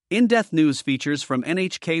In-depth news features from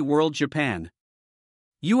NHK World Japan.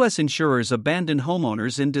 U.S. insurers abandon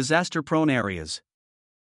homeowners in disaster-prone areas.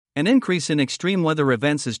 An increase in extreme weather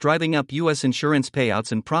events is driving up U.S. insurance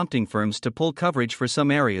payouts and prompting firms to pull coverage for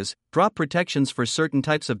some areas, drop protections for certain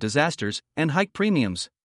types of disasters, and hike premiums.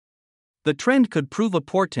 The trend could prove a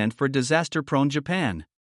portent for disaster-prone Japan.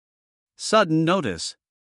 Sudden notice.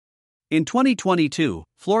 In 2022,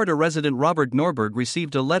 Florida resident Robert Norberg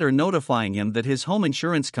received a letter notifying him that his home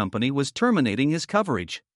insurance company was terminating his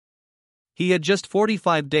coverage. He had just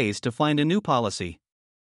 45 days to find a new policy.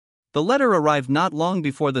 The letter arrived not long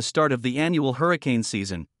before the start of the annual hurricane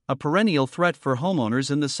season, a perennial threat for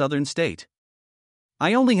homeowners in the southern state.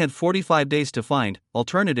 "I only had 45 days to find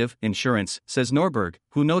alternative insurance," says Norberg,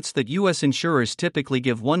 who notes that U.S. insurers typically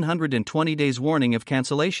give 120 days warning of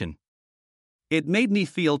cancellation. "It made me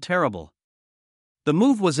feel terrible." The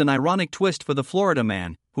move was an ironic twist for the Florida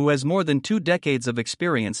man, who has more than 2 decades of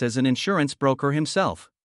experience as an insurance broker himself.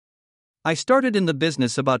 "I started in the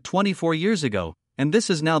business about 24 years ago, and this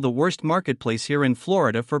is now the worst marketplace here in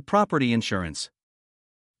Florida for property insurance."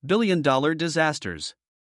 Billion-dollar disasters.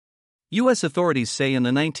 U.S. authorities say in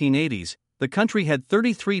the 1980s, the country had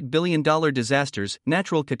 $33 billion disasters,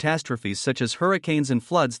 natural catastrophes such as hurricanes and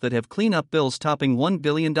floods that have cleanup bills topping $1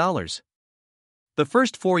 billion. The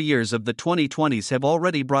first 4 years of the 2020s have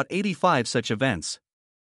already brought 85 such events.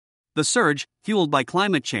 The surge, fueled by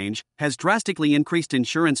climate change, has drastically increased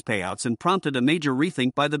insurance payouts and prompted a major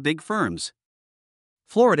rethink by the big firms.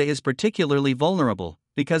 Florida is particularly vulnerable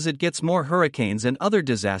because it gets more hurricanes and other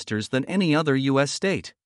disasters than any other U.S.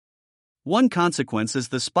 state. One consequence is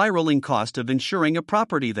the spiraling cost of insuring a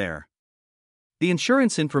property there. The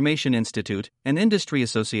Insurance Information Institute, an industry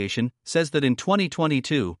association, says that in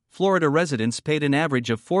 2022, Florida residents paid an average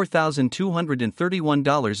of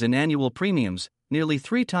 $4,231 in annual premiums, nearly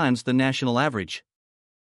 3 times the national average.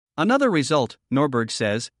 Another result, Norberg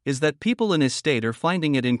says, is that people in his state are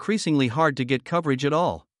finding it increasingly hard to get coverage at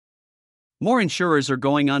all. More insurers are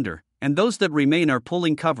going under, and those that remain are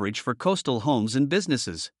pulling coverage for coastal homes and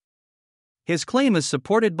businesses. His claim is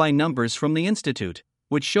supported by numbers from the Institute,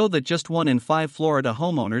 which show that just 1 in 5 Florida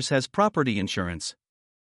homeowners has property insurance.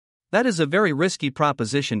 That is a very risky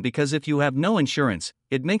proposition because if you have no insurance,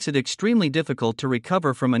 it makes it extremely difficult to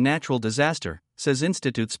recover from a natural disaster, says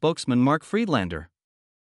Institute spokesman Mark Friedlander.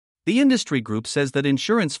 The industry group says that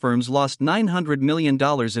insurance firms lost $900 million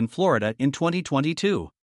in Florida in 2022.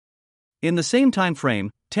 In the same time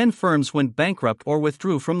frame, 10 firms went bankrupt or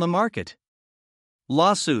withdrew from the market.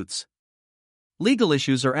 Lawsuits. Legal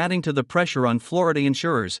issues are adding to the pressure on Florida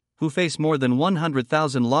insurers, who face more than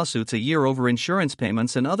 100,000 lawsuits a year over insurance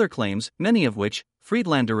payments and other claims, many of which,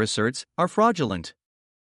 Friedlander asserts, are fraudulent.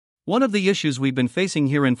 "One of the issues we've been facing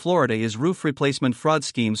here in Florida is roof replacement fraud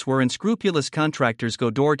schemes where unscrupulous contractors go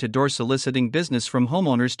door to door soliciting business from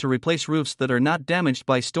homeowners to replace roofs that are not damaged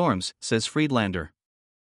by storms," says Friedlander.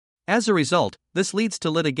 As a result, this leads to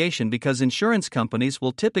litigation because insurance companies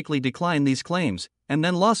will typically decline these claims, and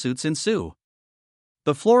then lawsuits ensue.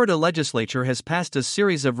 The Florida legislature has passed a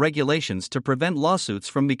series of regulations to prevent lawsuits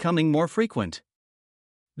from becoming more frequent.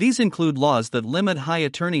 These include laws that limit high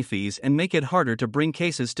attorney fees and make it harder to bring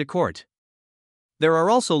cases to court. There are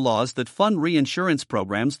also laws that fund reinsurance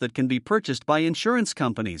programs that can be purchased by insurance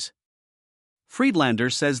companies. Friedlander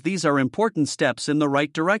says these are important steps in the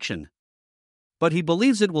right direction. But he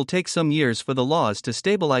believes it will take some years for the laws to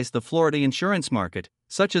stabilize the Florida insurance market,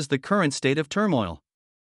 such as the current state of turmoil.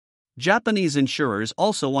 Japanese insurers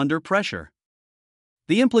also under pressure.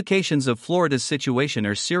 The implications of Florida's situation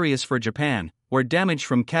are serious for Japan, where damage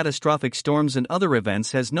from catastrophic storms and other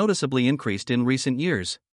events has noticeably increased in recent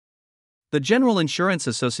years. The General Insurance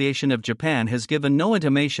Association of Japan has given no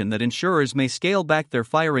intimation that insurers may scale back their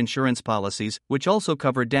fire insurance policies, which also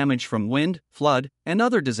cover damage from wind, flood, and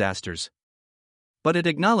other disasters. But it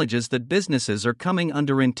acknowledges that businesses are coming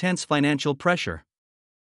under intense financial pressure.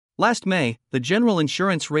 Last May, the General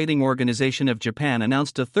Insurance Rating Organization of Japan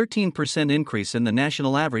announced a 13% increase in the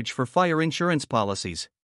national average for fire insurance policies.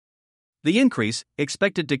 The increase,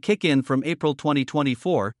 expected to kick in from April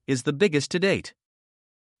 2024, is the biggest to date.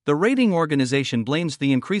 The rating organization blames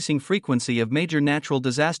the increasing frequency of major natural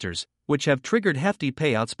disasters, which have triggered hefty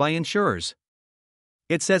payouts by insurers.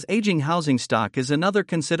 It says aging housing stock is another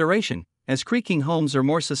consideration, as creaking homes are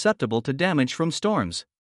more susceptible to damage from storms.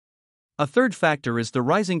 A third factor is the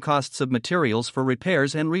rising costs of materials for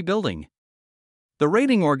repairs and rebuilding. The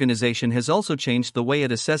rating organization has also changed the way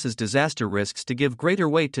it assesses disaster risks to give greater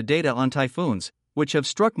weight to data on typhoons, which have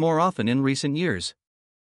struck more often in recent years.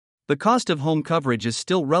 The cost of home coverage is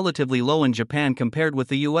still relatively low in Japan compared with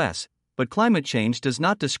the US, but climate change does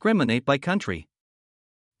not discriminate by country.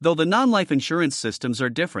 Though the non-life insurance systems are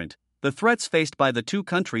different, the threats faced by the two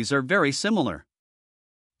countries are very similar.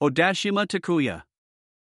 Odashima Takuya,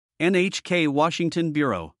 NHK Washington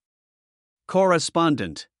Bureau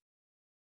Correspondent.